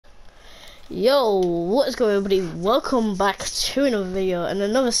Yo, what is going on, everybody? Welcome back to another video and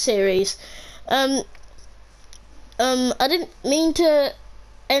another series. I didn't mean to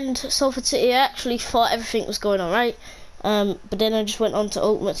end Salford City. I actually thought everything was going alright. But then I just went on to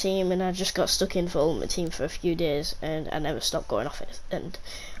Ultimate Team and I just got stuck in for Ultimate Team for a few days and I never stopped going off it. And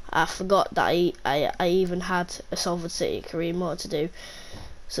I forgot that I even had a Salford City career mode to do.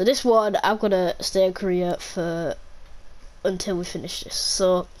 So this one, I'm gonna stay in career for until we finish this.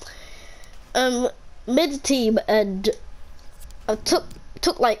 So made a team and I took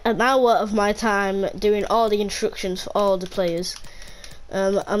like an hour of my time doing all the instructions for all the players.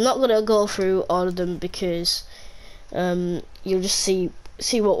 I'm not gonna go through all of them because you'll just see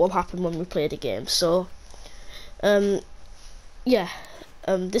what will happen when we play the game. So yeah,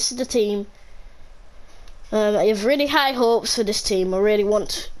 this is the team. I have really high hopes for this team. I really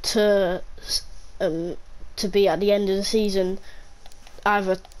want to be at the end of the season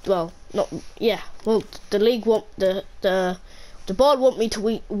either, well, the league want the board want me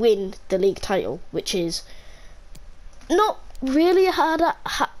to win the league title, which is not really a hard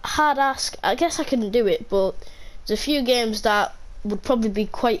ask. I guess I can do it, but there's a few games that would probably be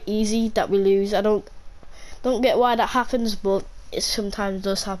quite easy that we lose. I don't get why that happens, but it sometimes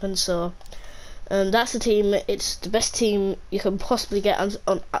does happen. So that's the team. It's the best team you can possibly get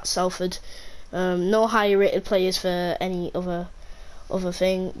at Salford. No higher rated players for any other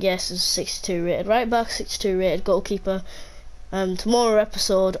thing. Yes, there's 62 rated right back, 62 rated goalkeeper. Tomorrow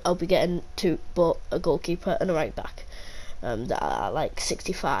episode I'll be getting a goalkeeper and a right back that are like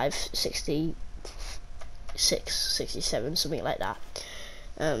 65, 66, 67, something like that.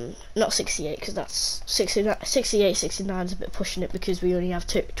 Not 68 because that's 68, 69 is a bit pushing it because we only have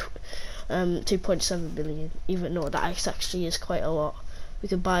 2.7 billion, even though that actually is quite a lot. We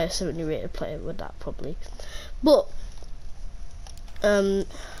could buy a 70 rated player with that probably. But the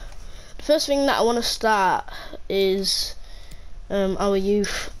first thing that I want to start is our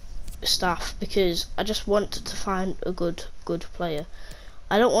youth staff, because I just want to find a good player.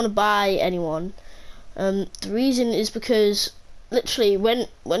 I don't want to buy anyone. The reason is because literally when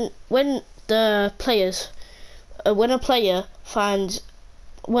the players when a player finds,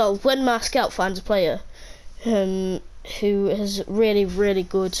 well, when my scout finds a player who has really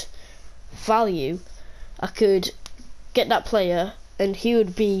good value, I could get that player and he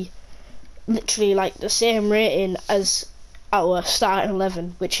would be literally like the same rating as our starting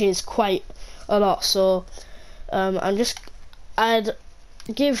 11, which is quite a lot. So I'd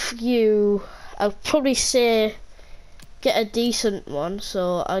give you, I'd probably say get a decent one.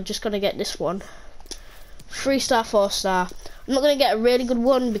 So I'm just gonna get this one, 3-star, 4-star. I'm not gonna get a really good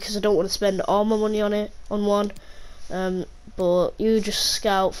one because I don't want to spend all my money on one. But you just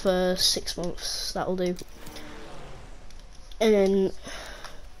scout for 6 months, that'll do. And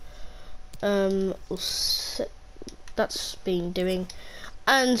then that's been doing.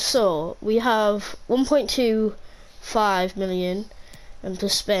 And so we have 1.25 million to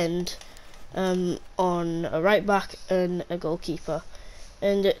spend on a right back and a goalkeeper.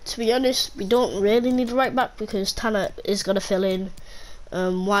 And to be honest, we don't really need a right back because Tanner is gonna fill in.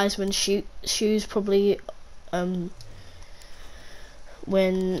 Wiseman's shoes probably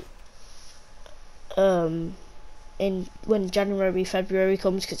when January, February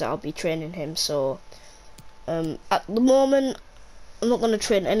comes, because I'll be training him. So at the moment I'm not going to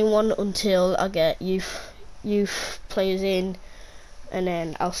train anyone until I get youth players in, and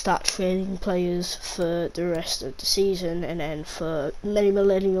then I'll start training players for the rest of the season, and then for many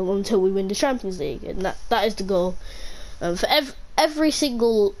millennium until we win the Champions League. And that is the goal. For every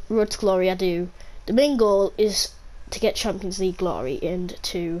single Road to Glory I do, the main goal is to get Champions League glory, and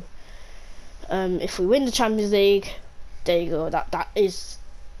to if we win the Champions League, there you go. That is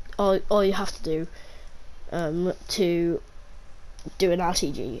all you have to do to do an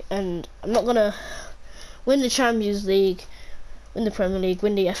RTG. And I'm not gonna win the Champions League, win the Premier League,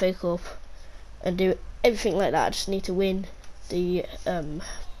 win the FA Cup, and do everything like that. I just need to win the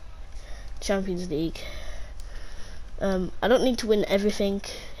Champions League. I don't need to win everything,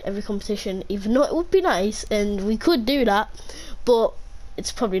 every competition, even though it would be nice and we could do that, but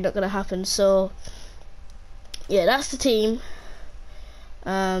it's probably not going to happen. So yeah, that's the team.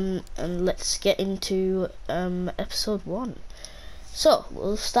 And let's get into episode 1. So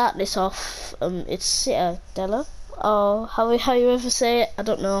we'll start this off. It's Citadella, or how you ever say it, I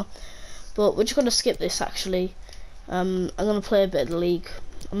don't know, but we're just going to skip this actually. I'm going to play a bit of the league.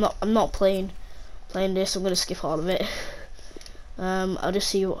 I'm not playing this. I'm going to skip all of it. I'll just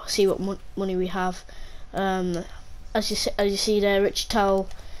see what money we have. As you see there, Richie Towell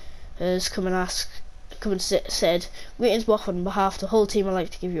has come and asked come and said, "Greetings, Boff. On behalf of the whole team, I'd like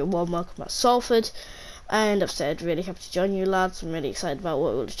to give you a warm welcome at Salford." And I've said, "Really happy to join you, lads. I'm really excited about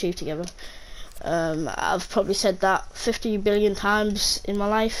what we'll achieve together." I've probably said that 50 billion times in my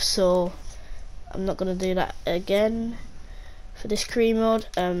life, so I'm not going to do that again for this career mode.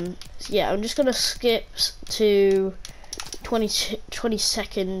 Yeah, I'm just going to skip to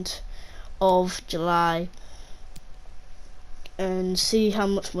 22nd of July and see how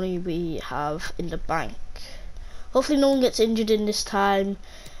much money we have in the bank. Hopefully no one gets injured in this time.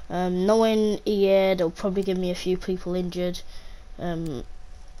 Knowing EA, they'll probably give me a few people injured.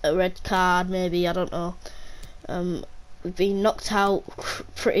 A red card maybe, I don't know. We've been knocked out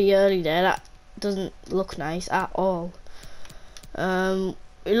pretty early there. That doesn't look nice at all.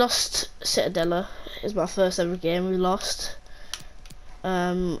 We lost Citadella. It's my first ever game we lost.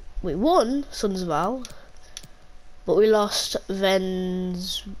 We won Sundsvall, but we lost I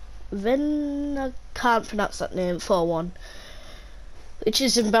can't pronounce that name, 4-1. Which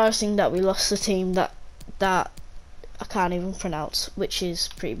is embarrassing that we lost the team that I can't even pronounce, which is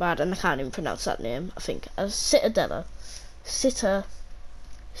pretty bad, and I can't even pronounce that name. I think Citadella,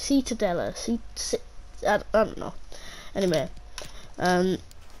 I don't know. Anyway,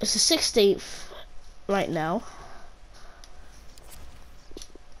 it's the 16th right now.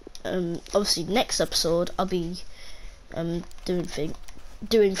 Obviously next episode I'll be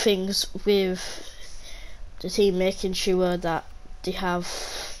doing things with the team, making sure that they have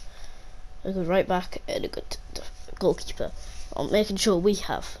a good right back and a good goalkeeper. Or making sure we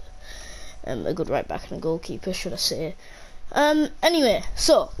have a good right back and a goalkeeper, should I say. Anyway,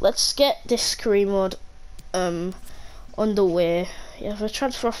 so let's get this career mode underway. You have a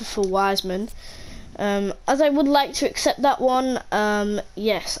transfer offer for Wiseman. As I would like to accept that one,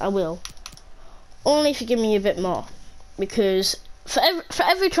 yes, I will. Only if you give me a bit more, because for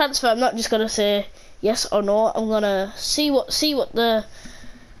every transfer, I'm not just gonna say yes or no. I'm gonna see what the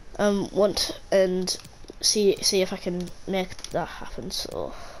want and see if I can make that happen.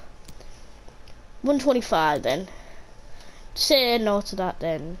 So 125 then. Say no to that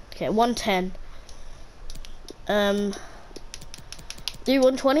then. Okay, 110. Do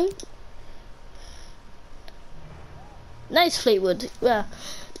 120. Nice, Fleetwood. Yeah,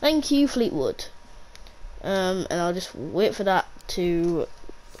 thank you, Fleetwood. And I'll just wait for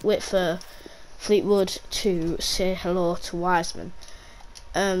Fleetwood to say hello to Wiseman.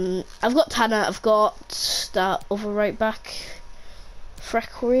 I've got Tanner. I've got that other right back,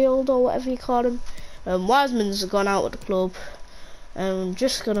 Freckfield or whatever you call him. Wiseman's gone out of the club. I'm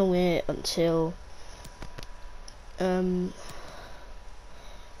just gonna wait until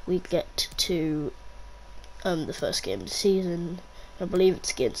we get to the first game of the season. I believe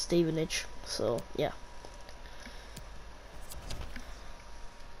it's against Stevenage, so yeah.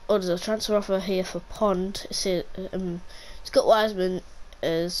 Oh, there's a transfer offer here for Pond. Scott Wiseman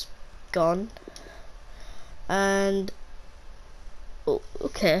is gone, and oh,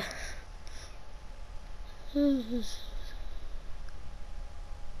 okay.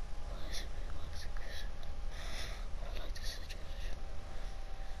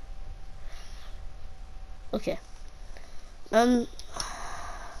 Okay. Have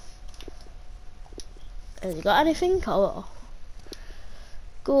you got anything? Or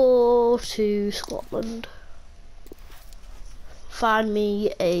go to Scotland. Find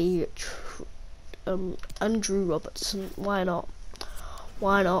me a Andrew Robertson. Why not?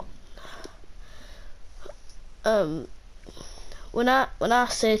 Why not? When I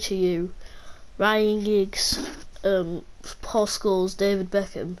say to you, Ryan Giggs, Paul Scholes, David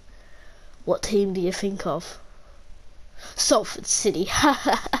Beckham, what team do you think of? Salford City.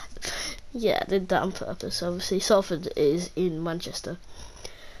 Yeah, I did that on purpose. Obviously, Salford is in Manchester.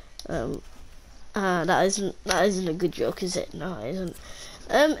 That isn't a good joke, is it? No, it isn't.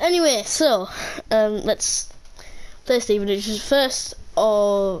 Anyway, so let's play Stevenage. First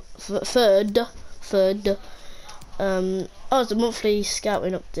or third. Oh, it's a monthly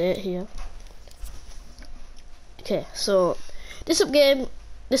scouting update here. Okay, so this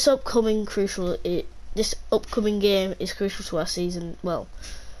upcoming game is crucial to our season. Well,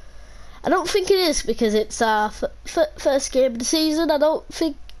 I don't think it is, because it's our first game of the season. I don't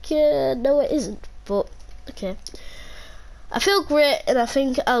think. No, it isn't. But okay. I feel great, and I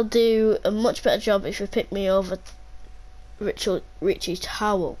think I'll do a much better job if you pick me over Richie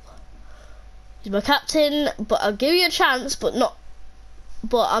Towell. He's my captain, but I'll give you a chance, but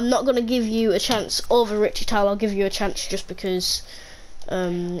I'm not going to give you a chance over Richie Towell. I'll give you a chance just because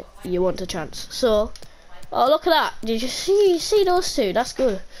you want a chance. So, oh, look at that. Did you see those two? That's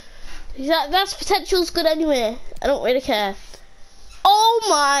good. That's potential's good anyway. I don't really care. Oh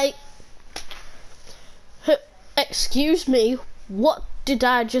my. Excuse me, what did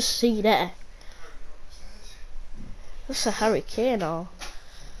I just see there? That's a Harry Kane or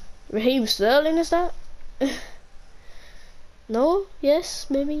Raheem Sterling, is that? No? Yes?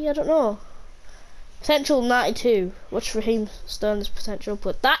 Maybe? I don't know. Potential 92. What's Raheem Sterling's potential?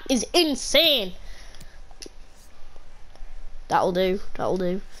 But that is insane! That'll do. That'll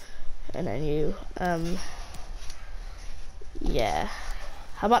do. And then you, yeah.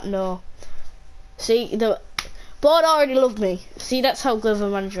 How about no? See, the board already loved me. See, that's how good of a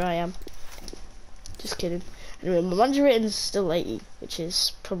manager I am. Just kidding. Anyway, my manager rating is still 80, which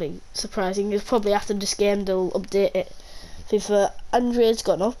is probably surprising. It's probably after this game they'll update it. FIFA Andre's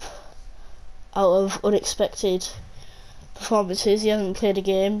gone up out of unexpected performances. He hasn't played a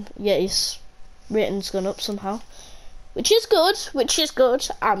game yet. His rating's gone up somehow, which is good. Which is good.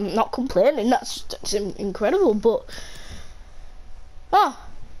 I'm not complaining. That's incredible. But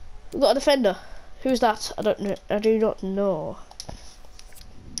we've got a defender. Who's that? I don't know. I do not know.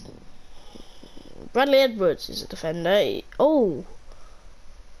 Bradley Edwards is a defender. Oh.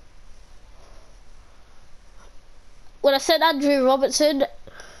 When I said Andrew Robertson,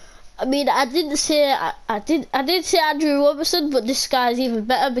 I mean I didn't say I did say Andrew Robertson, but this guy's even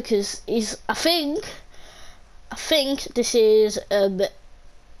better because he's I think this is the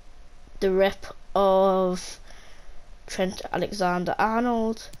rep of Trent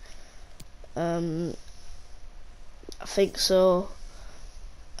Alexander-Arnold. I think so.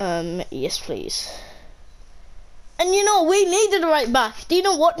 Yes, please. And you know, we needed a right back. Do you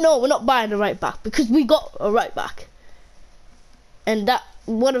know what? No, we're not buying a right back because we got a right back. And that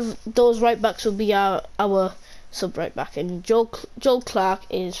one of those right backs will be our sub right back. And Joel Clark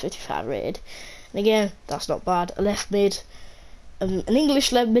is 55 rated. And again, that's not bad. A left mid, an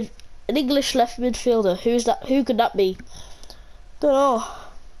English left midfielder. Who's that? Who could that be? Don't know,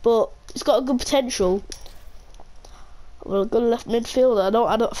 but it's got a good potential. Well, a good left midfielder.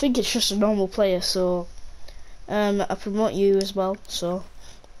 I don't think it's just a normal player. So, I promote you as well. So,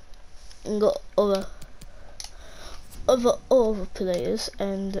 and got other players,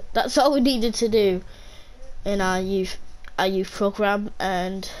 and that's all we needed to do in our youth program.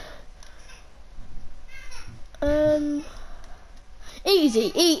 And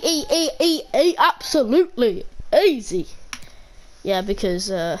easy, absolutely easy. Yeah, because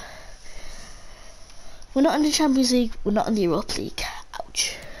we're not in the Champions League, we're not in the Europa League.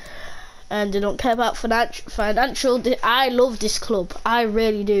 Ouch. And they don't care about financial. I love this club. I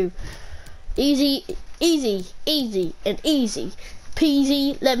really do. Easy, and easy.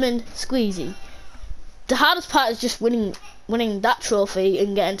 Peasy, lemon, squeezy. The hardest part is just winning that trophy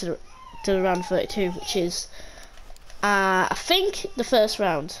and getting to the round 32, which is, I think, the first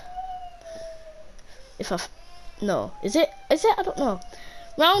round. No, is it? I don't know.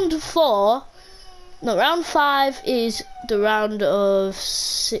 Round 4. No, round 5 is the round of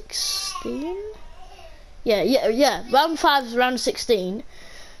 16. Yeah. Round 5 is round 16.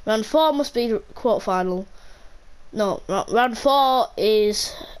 Round 4 must be the quarterfinal. No, round 4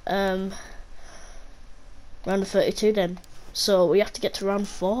 is round of 32 then. So we have to get to round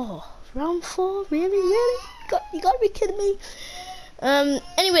 4. Round 4? Really? You gotta be kidding me.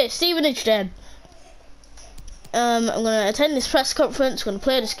 Anyway, Stevenage then. I'm gonna attend this press conference, gonna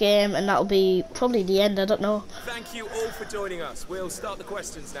play this game, and that'll be probably the end, I don't know. Thank you all for joining us. We'll start the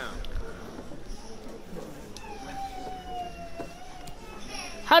questions now.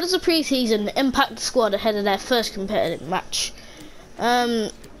 How does the pre-season impact the squad ahead of their first competitive match?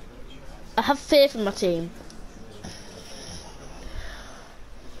 I have faith in my team.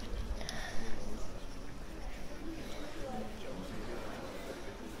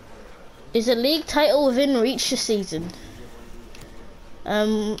 Is a league title within reach this season?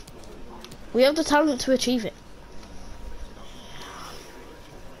 We have the talent to achieve it.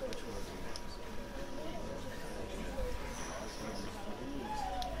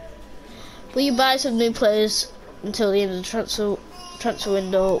 Will you buy some new players until the end of the transfer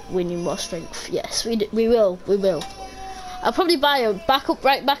window, winning more strength? Yes, we will. I'll probably buy a backup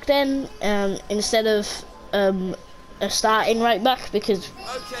right back then, instead of a starting right back, because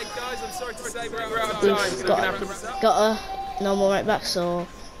okay, guys, I'm sorry to say we're out of time. we've got a normal right back. So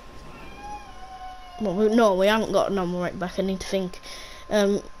no, we haven't got a normal right back. I need to think.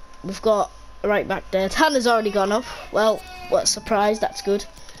 We've got a right back there. Tanner's already gone up. Well, what a surprise! That's good.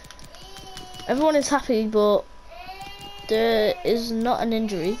 Everyone is happy, but there is not an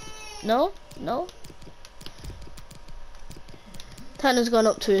injury. No. Tanner's gone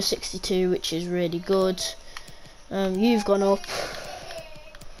up to a 62, which is really good. You've gone up.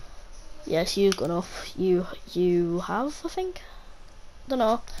 Yes, you've gone up. You have, I think. Don't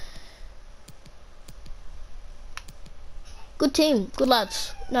know. Good team, good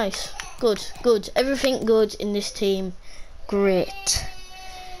lads, nice, good. Everything good in this team, great.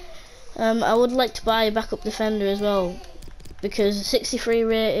 I would like to buy a backup defender as well, because 63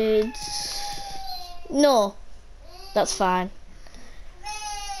 rated. No, that's fine.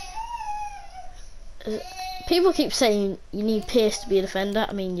 People keep saying you need pace to be a defender.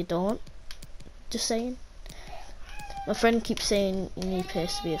 I mean, you don't. Just saying. My friend keeps saying you need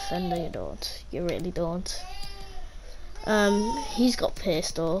pace to be a defender. You don't. You really don't. He's got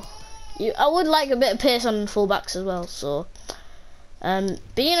pace though. I would like a bit of pace on fullbacks as well. So,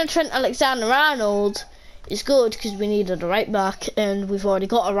 being a Trent Alexander-Arnold is good because we needed a right back and we've already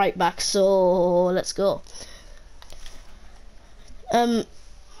got a right back. So let's go. I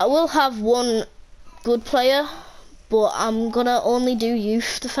will have one good player, but I'm gonna only do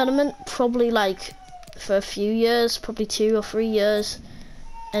youth development, probably like for a few years, probably 2 or 3 years,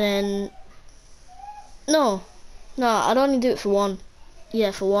 and then no, I'd only do it for 1.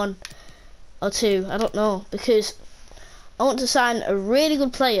 Yeah, for 1 or 2, I don't know, because I want to sign a really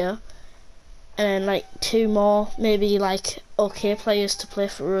good player and then like 2 more, maybe like okay players to play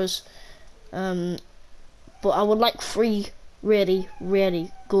for us, but I would like 3 really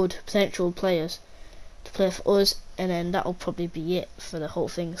good potential players to play for us, and then that'll probably be it for the whole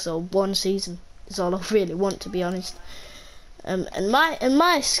thing. So 1 season is all I really want, to be honest. And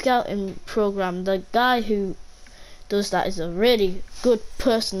my scouting program, the guy who does that is a really good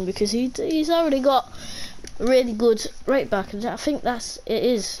person, because he's already got a really good right back, and I think it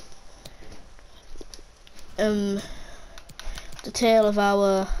is the tale of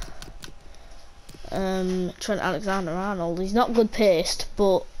our Trent Alexander-Arnold. He's not good paced,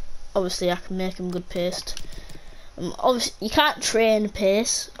 but obviously I can make him good paced. Obviously you can't train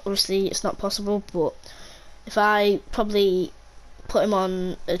pace, obviously it's not possible, but if I probably put him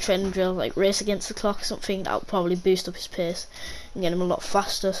on a training drill like race against the clock or something, that'll probably boost up his pace and get him a lot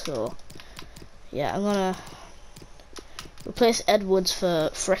faster. So yeah, I'm gonna replace Edwards for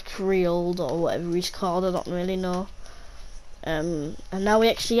Freckrield or whatever he's called, I don't really know. And now we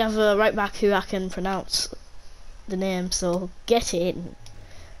actually have a right back who I can pronounce the name, so get in.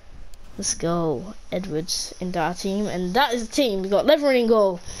 Let's go. Edwards into our team, and that is the team. We've got Levery in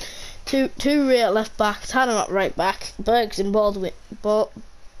goal, two rear left back, Tanner at right back, Bergs and Baldwin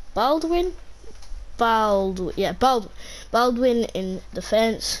in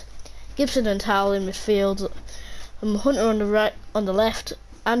defence, Gibson and Towell in midfield, Hunter on the right, on the left,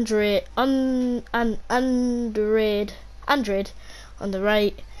 Andred on the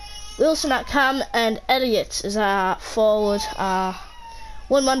right, Wilson at cam, and Elliott is our forward, our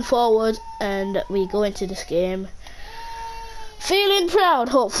one-man forward, and we go into this game feeling proud,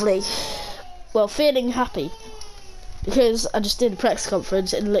 hopefully. Well, feeling happy, because I just did a press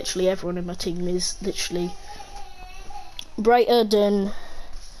conference and literally everyone in my team is literally brighter than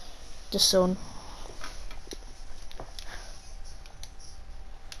the sun.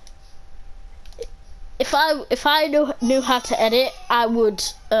 If I knew how to edit, I would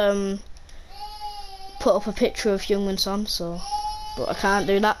put up a picture of Young and Son, so, but I can't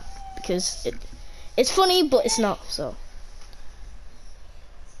do that because it's funny, but it's not. So.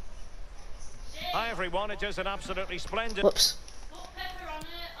 Hi everyone, it is an absolutely splendid. Whoops. Put pepper on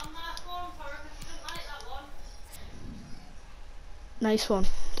it on my phone for him if you didn't like that one. Nice one.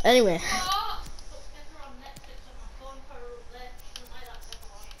 Anyway. Put pepper on Netflix on my phone for her up there. She didn't like that pepper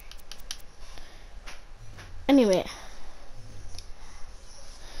one. Anyway.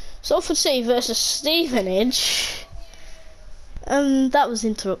 Salford City versus Stevenage. That was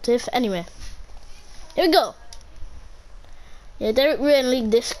interruptive. Anyway. Here we go. Yeah, Derek Rainley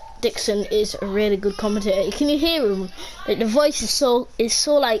Dixon is a really good commentator. Can you hear him? Like, the voice is so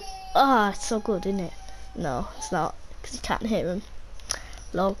like, it's so good, isn't it? No, it's not, because you can't hear him.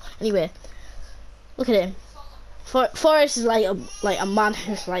 Lol. Anyway, look at him. Forrest is like a man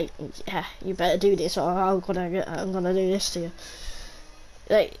who's like, yeah, you better do this or I'm gonna do this to you.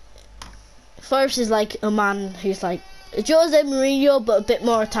 Like, Forrest is like a man who's like Jose Mourinho, but a bit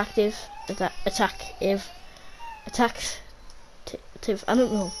more attactive. I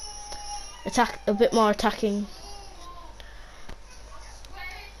don't know. A bit more attacking.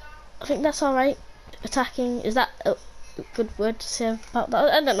 I think that's alright. Attacking, is that a good word to say about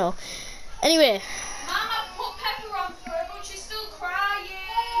that? I don't know. Anyway. Mama put pepper on for her, but she's still crying.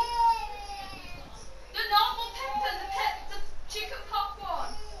 The normal pepper, the chicken pop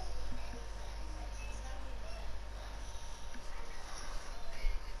one.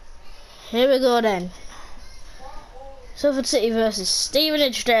 Here we go then. Salford City versus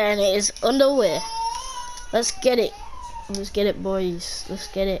Stevenage then is underway. Let's get it. Let's get it, boys. Let's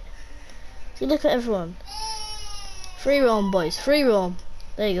get it. See, look at everyone. Free roam, boys. Free roam.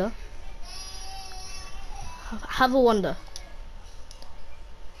 There you go. Have a wonder.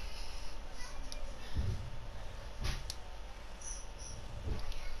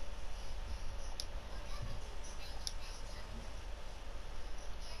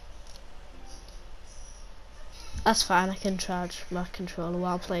 That's fine, I can charge my controller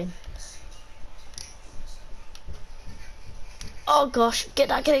while playing. Oh gosh, get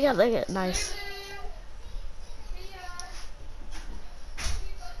that, get it. Nice.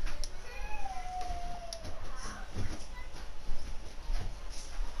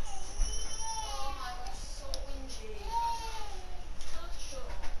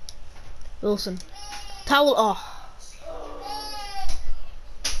 Wilson. Towel off.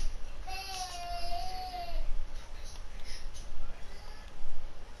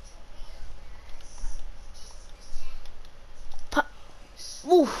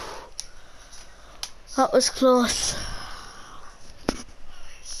 Ooh, that was close.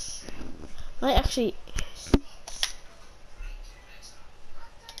 Might actually.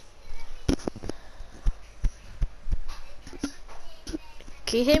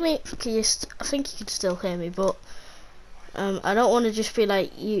 Can you hear me? Can you? I think you can still hear me, but I don't want to just be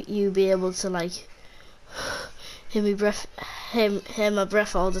like you be able to like hear me breath, hear my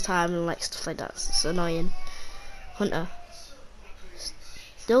breath all the time and like stuff like that. It's annoying. Hunter.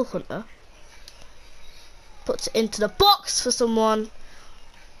 Still Hunter. Puts it into the box for someone.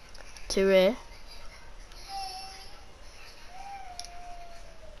 Toure.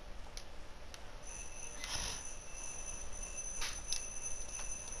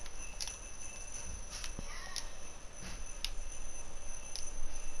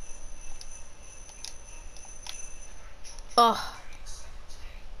 Oh.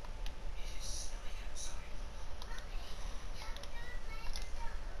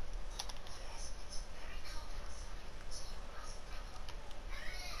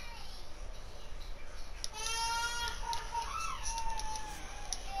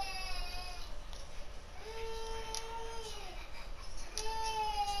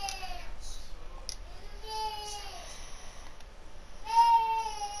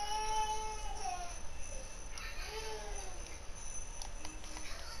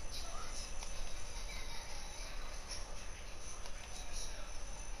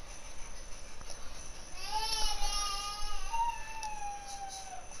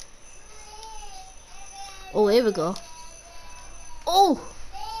 Oh, here we go. Oh!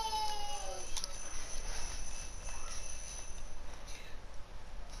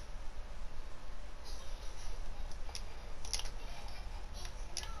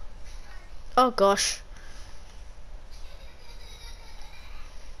 Oh gosh.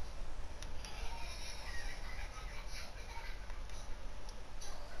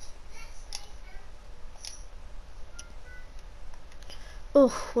 Oh,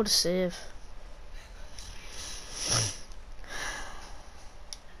 what a save.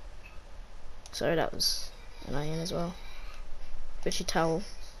 Sorry, that was annoying as well. Richie Towel.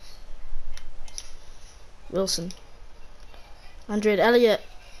 Wilson. Andrea Elliott.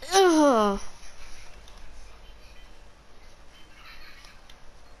 Ugh.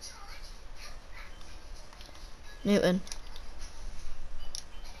 Newton.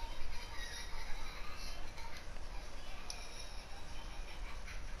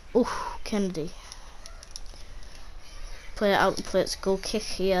 Ooh, Kennedy. Play it out and play its goal kick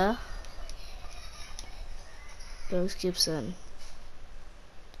here. Goes Gibson.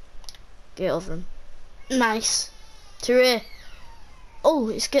 Get over him. Nice. Toure.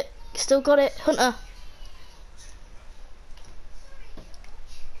 Oh, still got it. Hunter.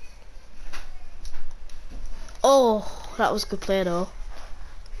 Oh, that was a good play though.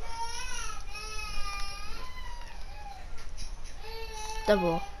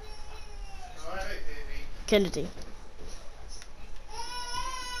 Double. Kennedy.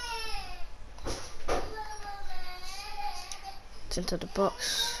 It's into the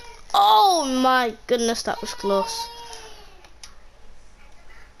box. Oh my goodness, that was close.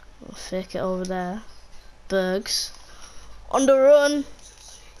 I'll fake it over there. Bergs. On the run.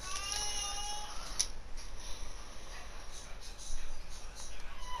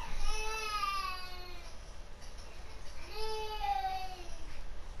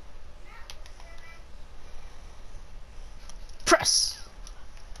 Press.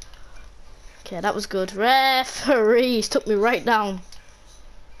 Okay, that was good. Referees took me right down.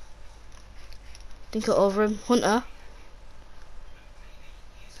 Dink it over him. Hunter.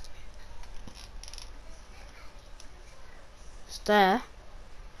 It's there.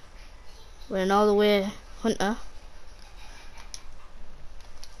 Went all the way. Hunter.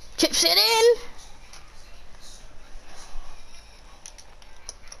 Chips it in.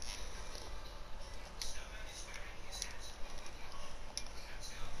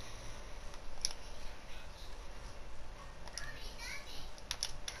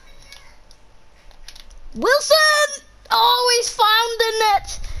 Wilson! Oh, he's found the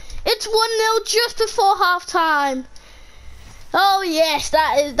net. It's 1-0 just before half time. Oh yes,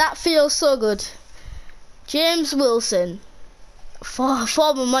 that feels so good. James Wilson,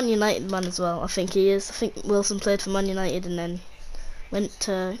 former Man United man as well. I think he is. I think Wilson played for Man United and then went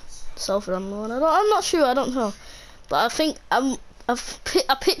to Salford on loan. I'm not sure. I don't know, but I think I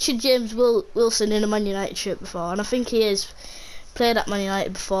pictured James Wilson in a Man United shirt before, and I think he has played at Man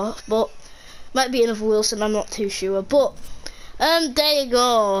United before. But might be another Wilson. I'm not too sure. But there you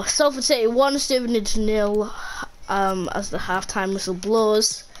go. Salford City 1, Stevenage 0. As the half-time whistle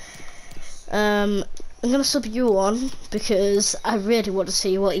blows. I'm gonna sub you on because I really want to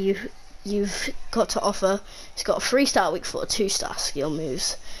see what you've got to offer. He's got a 3-star weak foot, a 2-star skill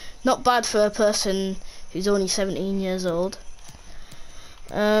moves. Not bad for a person who's only 17 years old.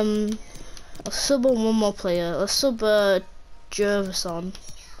 I'll sub on one more player. I'll sub Jervis on.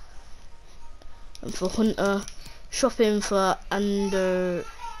 And for Hunter, shop him for underrated.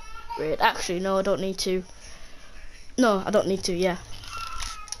 Actually, no, I don't need to. No, I don't need to, yeah.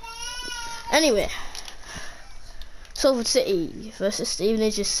 Anyway, Salford City versus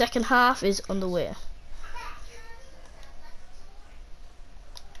Stevenage's second half is underway.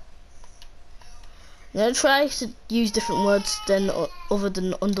 I'm going to try to use different words other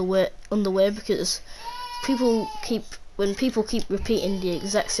than underway because when people keep repeating the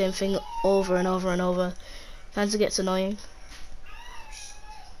exact same thing over and over and over, it kind of gets annoying.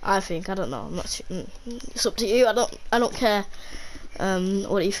 I think, I don't know, I'm not sure. It's up to you. I don't care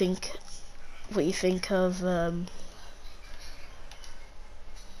what you think of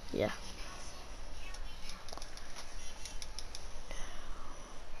yeah.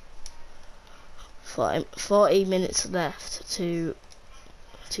 40 minutes left to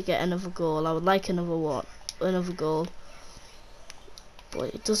get another goal. I would like another goal,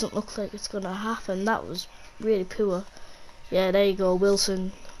 but it doesn't look like it's gonna happen. That was really poor. Yeah, there you go,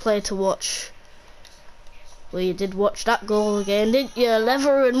 Wilson. Player to watch. Well, you did watch that goal again, didn't you?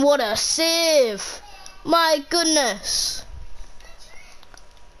 Leverin, what a save! My goodness!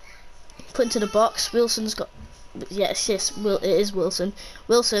 Put into the box. Wilson's got. Yes, it is Wilson.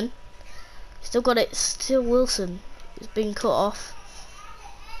 Wilson. Still got it. Still Wilson. It's been cut off.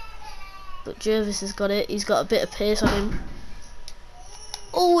 But Jervis has got it. He's got a bit of pace on him.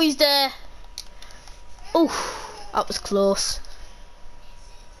 Oh, he's there. Oh, that was close.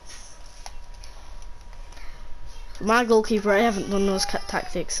 My goalkeeper, I haven't done those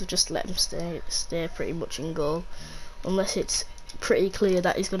tactics. I've just let him stay pretty much in goal, unless it's pretty clear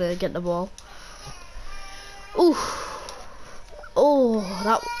that he's gonna get the ball. Ooh, oh,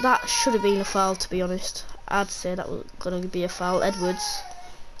 that should have been a foul. To be honest, I'd say that was gonna be a foul. Edwards.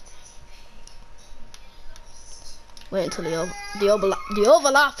 Wait until the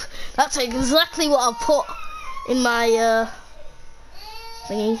overlap. That's exactly what I'll put in my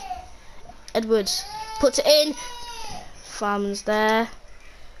thingy. Edwards puts it in. Farman's there.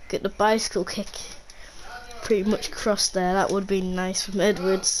 Get the bicycle kick. Pretty much crossed there. That would be nice from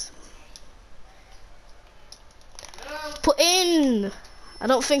Edwards. Put in. I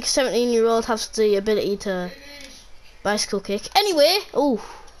don't think a 17-year-old has the ability to bicycle kick. Anyway, oh.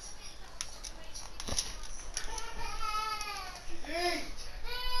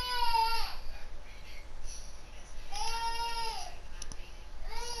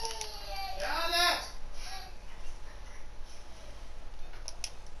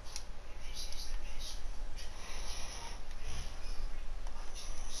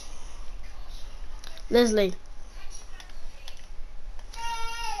 Leslie.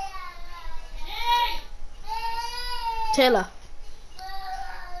 Taylor.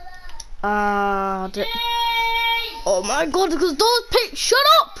 Oh my god, because those pigs, shut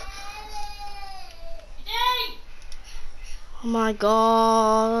up! Oh my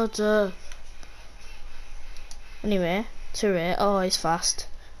god. Anyway, Touré. Oh, he's fast.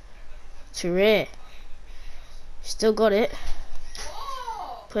 Touré. Still got it.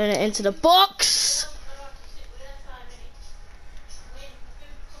 Putting it into the box.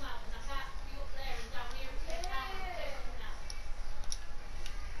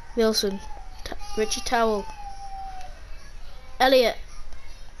 Wilson, Richie Towell, Elliot,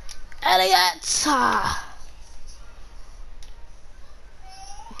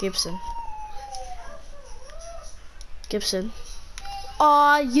 Gibson.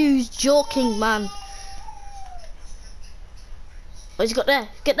 Oh, you joking, man. What's he got there?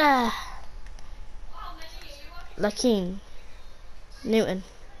 Get there. Lakin, Newton.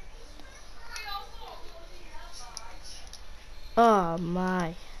 Oh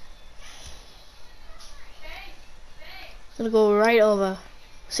my. Gonna go right over.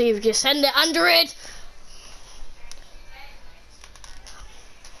 See if you can send it under it.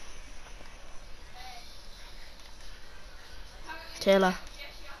 Taylor.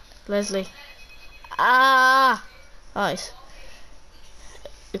 Leslie. Ah! Nice.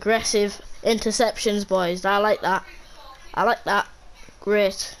 Aggressive interceptions, boys. I like that. I like that.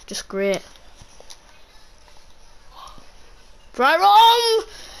 Great. Just great. Byron!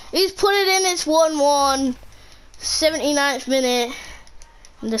 He's put it in. It's 1-1. 79th minute.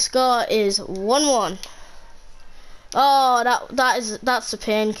 And the score is 1-1. Oh, that's a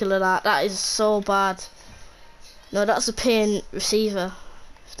painkiller. That is so bad. No, that's a pain receiver.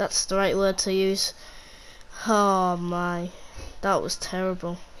 If that's the right word to use. Oh my, that was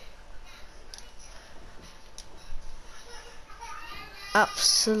terrible.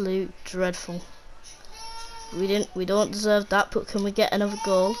 Absolute dreadful. We don't deserve that, but can we get another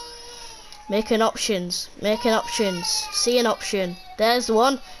goal? Making options. See an option. There's the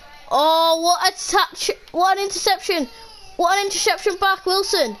one. Oh, what a touch! What an interception! What an interception back,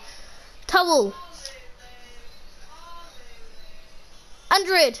 Wilson. Towel.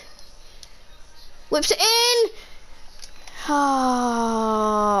 Andred. Whips it in.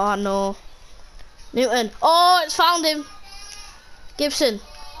 Oh no. Newton. Oh, it's found him. Gibson.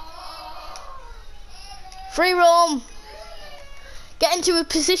 Free roam. Get into a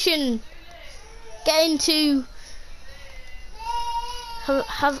position. Get into.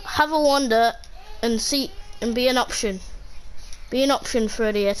 Have a wander and see and be an option. Be an option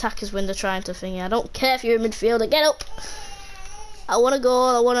for the attackers when they're trying to thingy. I don't care if you're a midfielder. Get up. I want a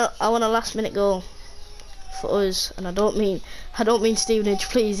goal. I want a last minute goal for us, and I don't mean Stevenage,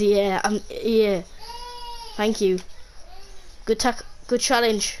 please. Yeah, yeah. Thank you. Good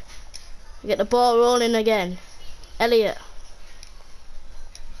challenge. Get the ball rolling again. Elliot.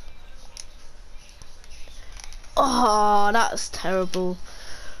 Oh, that's terrible.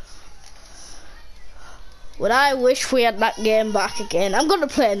 Would I wish we had that game back again? I'm gonna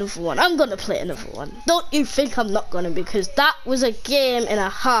play another one. Don't you think I'm not gonna, because that was a game and a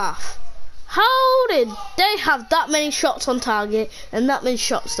half. How did they have that many shots on target and that many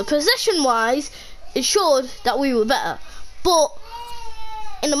shots? The possession wise, it showed that we were better, but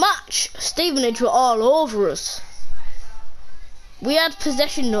in the match, Stevenage were all over us. We had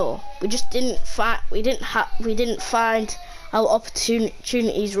possession though. We just didn't find. We didn't find our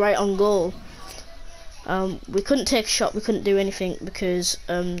opportunities right on goal. We couldn't take a shot. We couldn't do anything because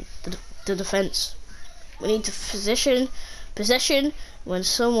the defense. We need to possession when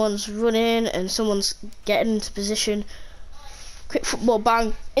someone's running and someone's getting into position. Quick football,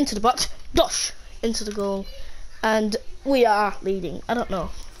 bang into the box, dosh into the goal, and we are leading. I don't know,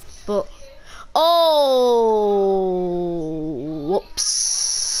 but. Oh, whoops.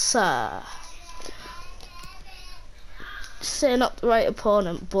 Say not the right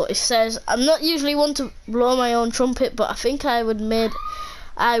opponent, but it says I'm not usually one to blow my own trumpet, but I think I would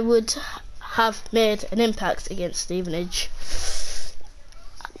have made an impact against Stevenage.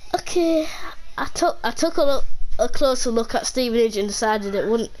 Okay, I took a closer look at Stevenage and decided it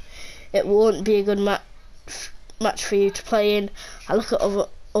won't be a good match for you to play in. I look at other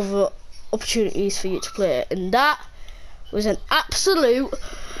opportunities for you to play, and that was an absolute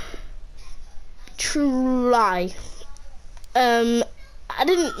try. I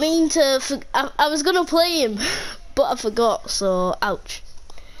didn't mean to. I was gonna play him, but I forgot. So ouch.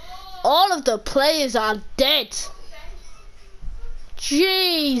 All of the players are dead.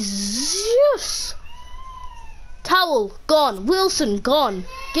 Jesus. Towel gone. Wilson gone.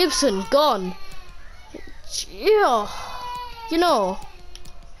 Gibson gone. Yeah. You know.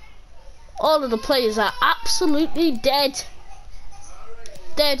 All of the players are absolutely dead.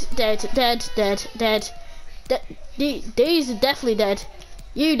 Dead. These are definitely dead.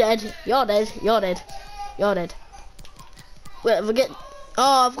 You dead. You're dead. Wait,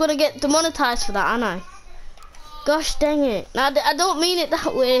 I'm gonna get demonetized for that, aren't I? Gosh dang it. I don't mean it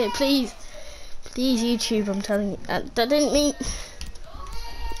that way. Please, YouTube, I'm telling you. I didn't mean.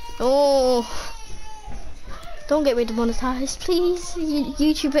 Oh. Don't get me demonetized, please.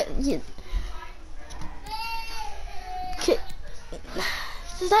 YouTube it.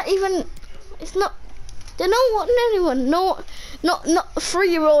 Does that even? It's not. They're not wanting anyone. No, not a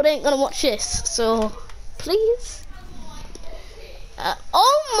 3-year-old ain't gonna watch this. So, please.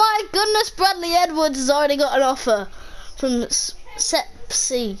 Oh my goodness, Bradley Edwards has already got an offer from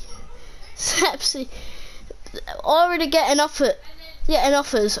Sepsi. Already getting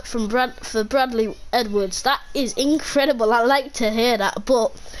offers from for Bradley Edwards. That is incredible. I like to hear that,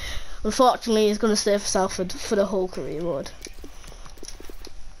 but unfortunately, he's gonna stay for Salford for the whole career mode.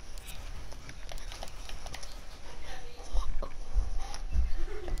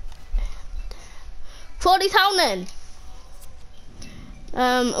 £40 then.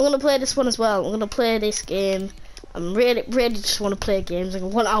 I'm gonna play this one as well. I'm gonna play this game I'm really just want to play games. I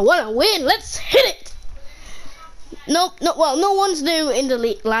want to win. Let's hit it. No, well, no one's new in the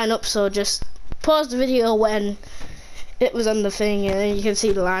lineup, so just pause the video when it was on the thing and you can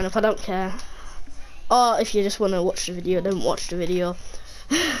see the lineup. I don't care. Or if you just want to watch the video, then watch the video.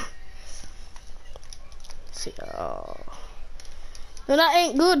 See, oh. No, that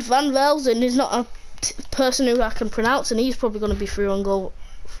ain't good. Van Velzen is not a person who I can pronounce, and he's probably going to be through on goal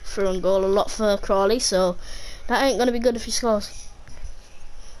a lot for Crawley, so that ain't going to be good if he scores.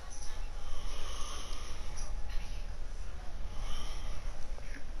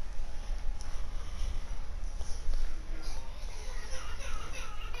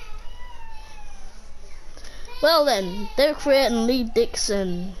 Well then, Derek Ray and Lee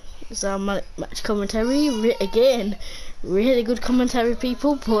Dixon is our match commentary. Again, really good commentary,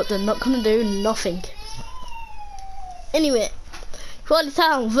 people, but they're not going to do nothing. Anyway, Crawley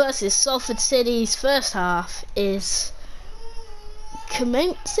Town versus Salford City's first half is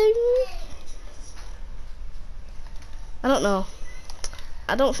commencing. I don't know.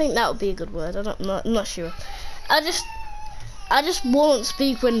 I don't think that would be a good word. I'm not sure. I just won't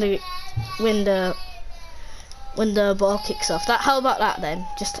speak when the ball kicks off. How about that then?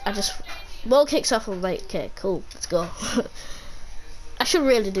 Ball kicks off, I'm like, okay, cool, let's go. I should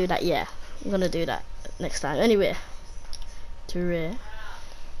really do that, yeah. I'm gonna do that next time. Anyway, to Ray.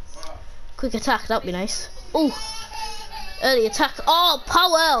 Quick attack, that'd be nice. Oh, early attack. Oh,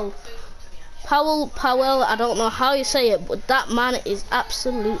 Powell, I don't know how you say it, but that man is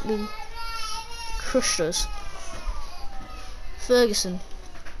absolutely crushed us. Ferguson.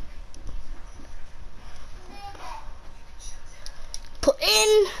 Put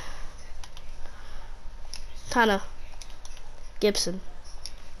in Tanner. Gibson.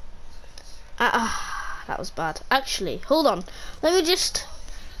 That was bad. Actually, hold on. Let me just.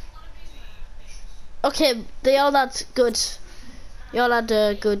 Okay, they all had good. They all had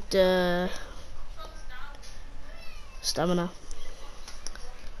good stamina.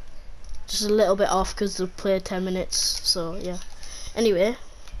 Just a little bit off because they played 10 minutes. So yeah. Anyway,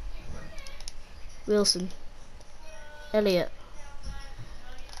 Wilson, Elliott.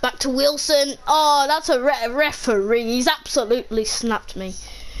 Back to Wilson. Oh, that's a referee. He's absolutely snapped me.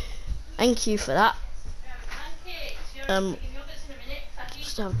 Thank you for that.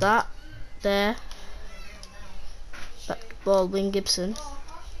 Just have that there. Back to Baldwin, Gibson.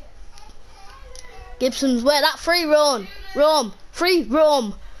 Gibson's where that free run. Free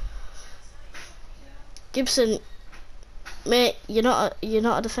roam. Gibson, mate, you're not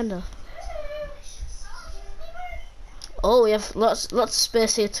a defender. Oh, we have lots of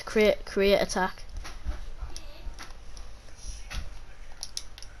space here to create attack.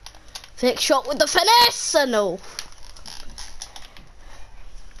 Fake shot with the finesse. No.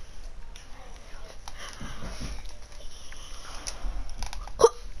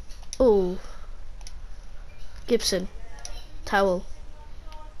 Oh. Gibson. Towel.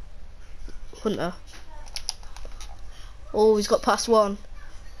 Hunter. Oh, he's got past one.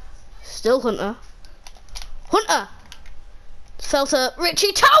 Still Hunter. Fell to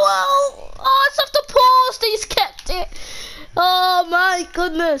Richie Towel. Oh, it's off the post. He's kept it. Oh my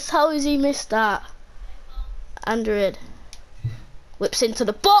goodness, how has he missed that? Andrew whips into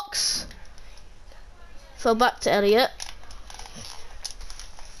the box. Fell back to Elliott.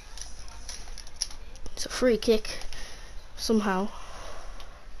 It's a free kick somehow.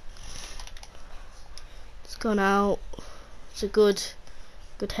 It's gone out. It's a good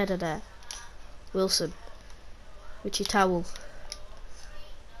header there. Wilson. Richie Towel.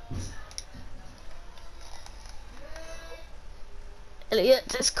 Elliott,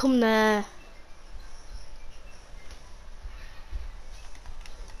 let's come there.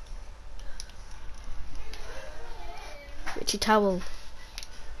 Richie Towel.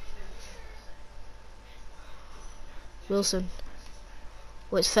 Wilson.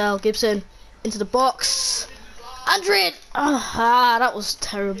 Oh, it's fell. Gibson into the box. Andrew. Ah, that was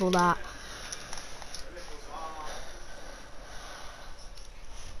terrible. That.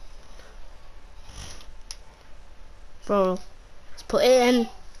 Bro, let's put it in.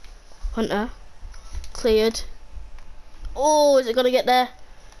 Hunter. Cleared. Oh, is it gonna get there?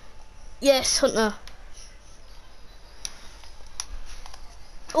 Yes, Hunter.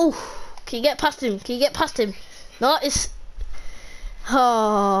 Oh, can you get past him? Can you get past him? No, it's.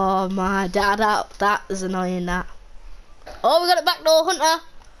 Oh my dad, that is annoying. That. Oh, we got it back door, Hunter.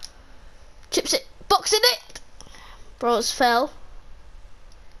 Chips it, boxing it. Bro, it's fell.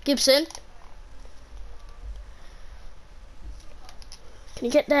 Gibson. Can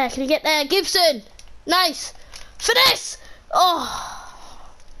you get there? Can you get there? Gibson! Nice! Finesse! Oh!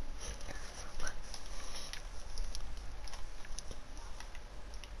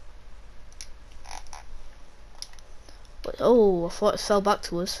 Oh, I thought it fell back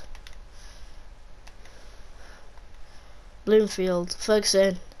to us. Bloomfield,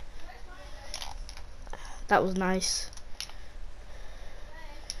 Ferguson. That was nice.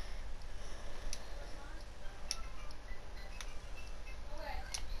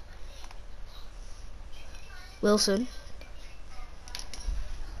 Wilson.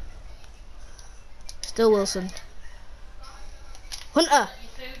 Still Wilson. Hunter.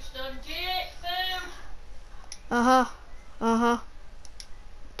 Uh-huh.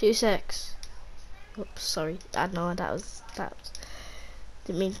 2 secs. Oops, sorry. I know that was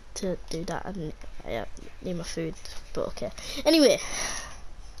didn't mean to do that. I didn't need my food, but okay. Anyway.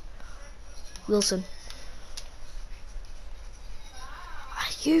 Wilson.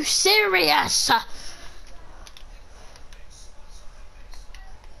 Are you serious?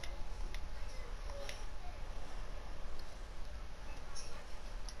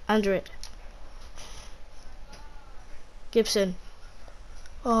 Andrew. Gibson.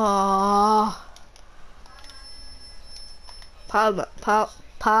 Oh. Palmer.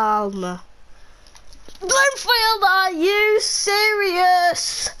 Bloomfield, are you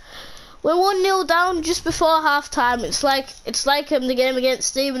serious? We're 1-0 down just before half time. It's like the game against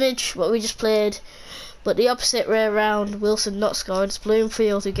Stevenage, what we just played, but the opposite way around. Wilson not scoring. It's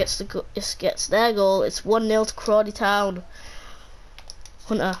Bloomfield who gets their goal. It's 1-0 to Crawley Town.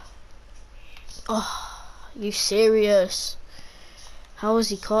 Hunter. Oh, are you serious? How has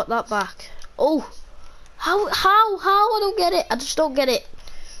he caught that back? Oh, how? I don't get it. I just don't get it.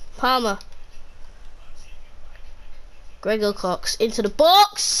 Palmer. Gregor Cox into the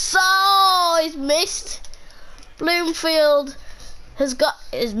box. Oh, he's missed. Bloomfield has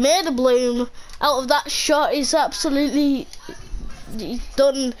made a bloom out of that shot. He's done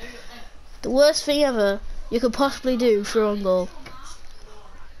the worst thing ever you could possibly do for own goal.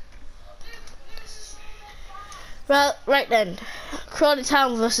 Right then, Crawley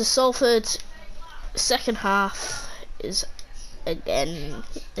Town versus Salford. Second half is again.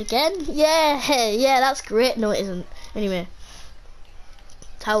 Yeah, that's great. No, it isn't. Anyway,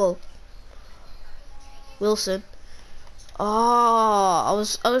 Towel. Wilson. Oh, I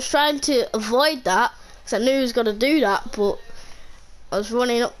was trying to avoid that because I knew he was gonna do that, but I was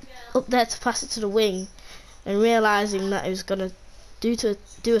running up there to pass it to the wing and realizing that he was gonna do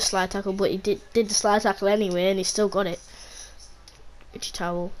a slide tackle, but he did the slide tackle anyway, and he still got it. Richie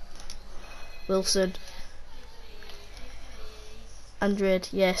Towel. Wilson. Andred,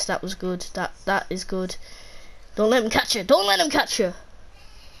 yes, that was good. That is good. Don't let him catch you. Don't let him catch you.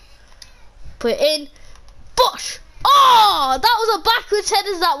 Put it in. Bosh! Oh, that was a backwards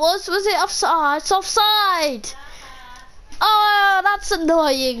header. That was it offside? It's offside. Oh, that's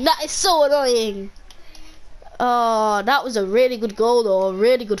annoying. That is so annoying. Oh, that was a really good goal though, a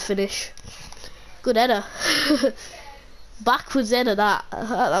really good finish. Good header. Backwards header, that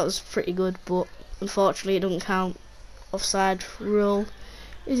was pretty good, but unfortunately it doesn't count. Offside rule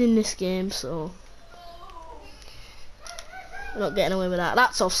is in this game, so we're not getting away with that.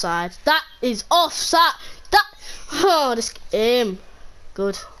 That's offside. That is offside. This game.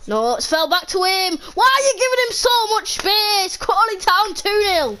 Good. No, it's fell back to him. Why are you giving him so much space? Crawley Town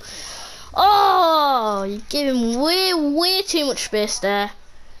 2-0. Oh, you gave him way too much space there,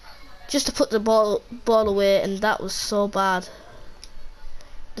 just to put the ball away, and that was so bad.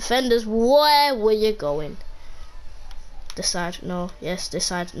 Defenders, where were you going? This side, no. Yes, this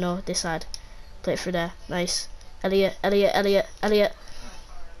side, no. This side. Play it through there. Nice. Elliot.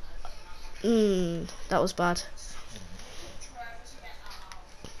 That was bad.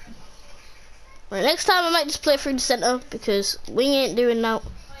 Right, next time I might just play through the centre because wing ain't doing now.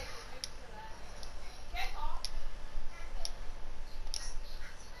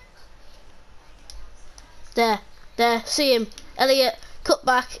 There, see him. Elliot, cut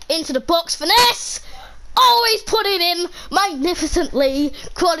back into the box, finesse! Always put it in magnificently.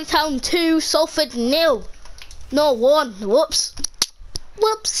 Crawley Town 2, Salford 0. No, 1. Whoops.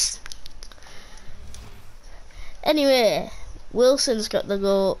 Anyway, Wilson's got the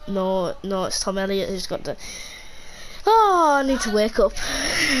goal. No, it's Tom Elliott who's got the... Oh, I need to wake up.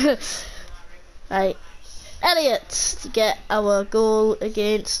 Right. Elliott to get our goal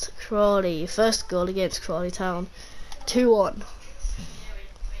against Crawley. First goal against Crawley Town. 2-1.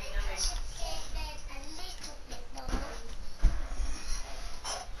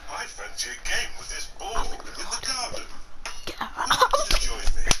 I fancy a game with this ball in the garden. To join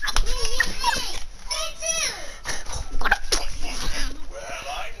me. Well,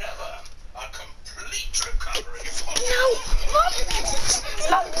 I never. A complete recovery from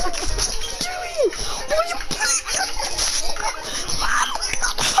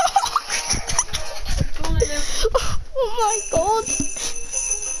Oh my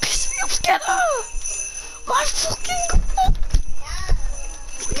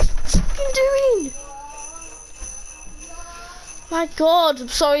my god, I'm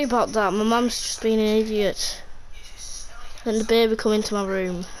sorry about that. My mum's just been an idiot. And the baby come into my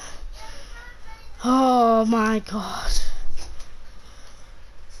room. Oh my god.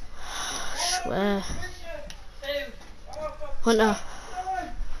 I swear. Hunter.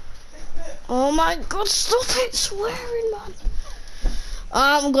 Oh my god, stop it swearing, man.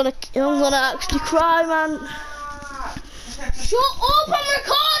 I'm gonna actually cry, man. Shut up, I'm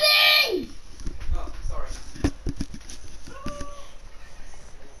recording! Oh, sorry.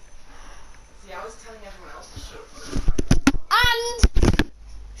 See, I was telling everyone else to shut up. And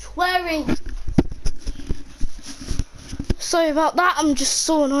swearing. Sorry about that, I'm just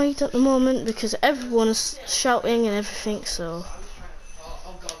so annoyed at the moment because everyone is shouting and everything, so.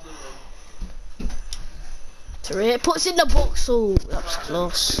 It puts in the box. Oh, that was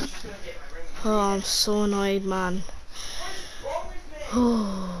close. Oh, I'm so annoyed, man.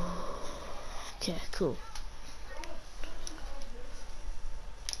 Oh. Okay, cool.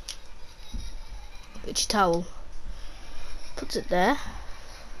 Which towel? Puts it there.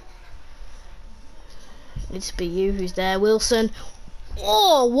 Needs to be you who's there, Wilson.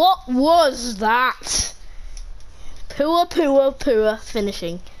 Oh, what was that? Poor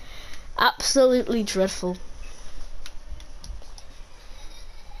finishing. Absolutely dreadful.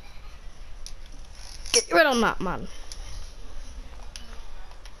 Get rid on that, man.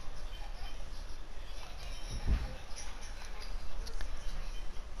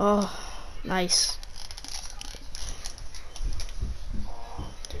 Oh, nice.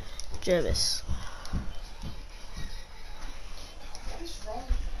 Jervis. What is wrong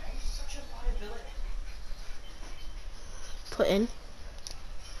with him? He's such a liability. Put in.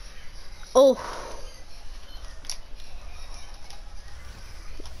 Oh.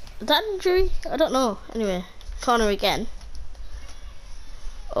 Is that an injury? I don't know. Anyway, Connor again.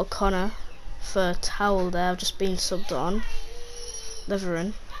 Or Connor for towel there. I've just been subbed on.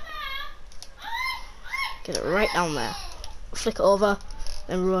 Leverin. Get it right down there. Flick it over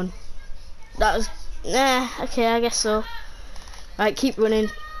and run. That was okay, I guess so. Right, keep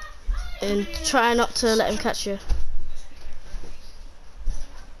running and try not to let him catch you.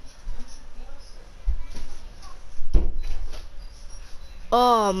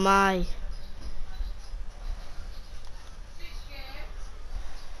 Oh my.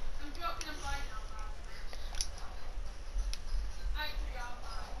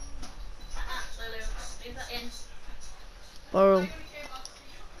 Borrow.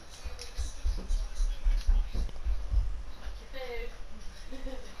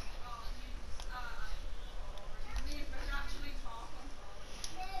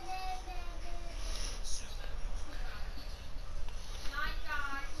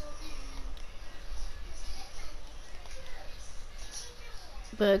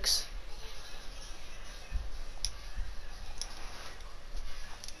 Bergs.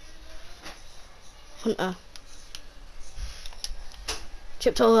 Hunter.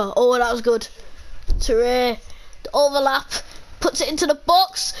 Chipped over. Oh, that was good. Teray. The overlap. Puts it into the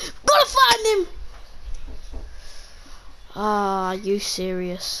box. Gotta find him! Ah, are you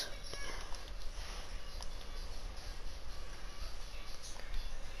serious?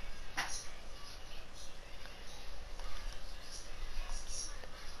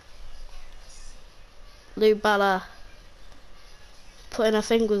 Lou Balla. Putting, I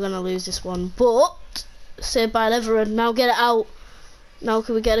think we're gonna lose this one, but saved by Leverin. Now get it out. Now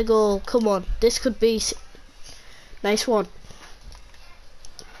can we get a goal? Come on, this could be nice one.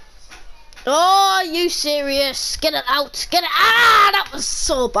 Oh, are you serious? Get it out. Get it. Ah, that was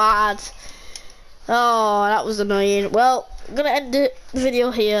so bad. Oh, that was annoying. Well, I'm gonna end the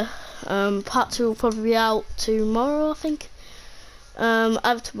video here. Part 2 will probably be out tomorrow, I think.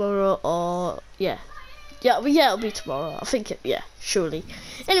 Either tomorrow or yeah, it'll be tomorrow. I think yeah, surely.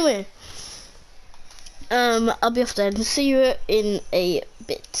 Anyway, I'll be off then. See you in a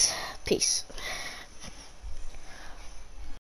bit. Peace.